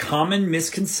common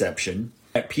misconception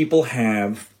that people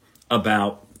have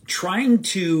about trying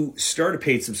to start a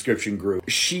paid subscription group.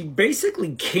 She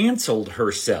basically canceled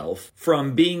herself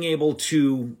from being able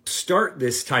to start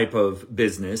this type of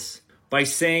business by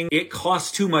saying it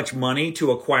costs too much money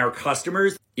to acquire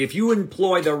customers. If you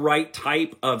employ the right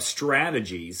type of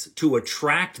strategies to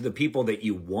attract the people that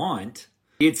you want,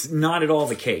 it's not at all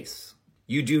the case.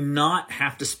 You do not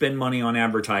have to spend money on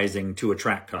advertising to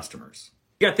attract customers.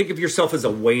 You gotta think of yourself as a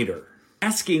waiter,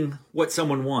 asking what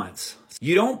someone wants.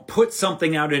 You don't put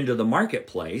something out into the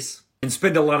marketplace and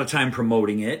spend a lot of time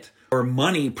promoting it or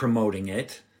money promoting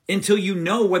it until you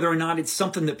know whether or not it's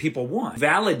something that people want.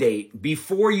 Validate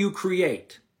before you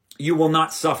create. You will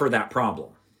not suffer that problem.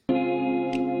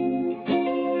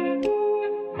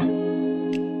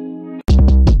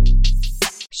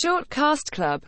 Shortcast Club.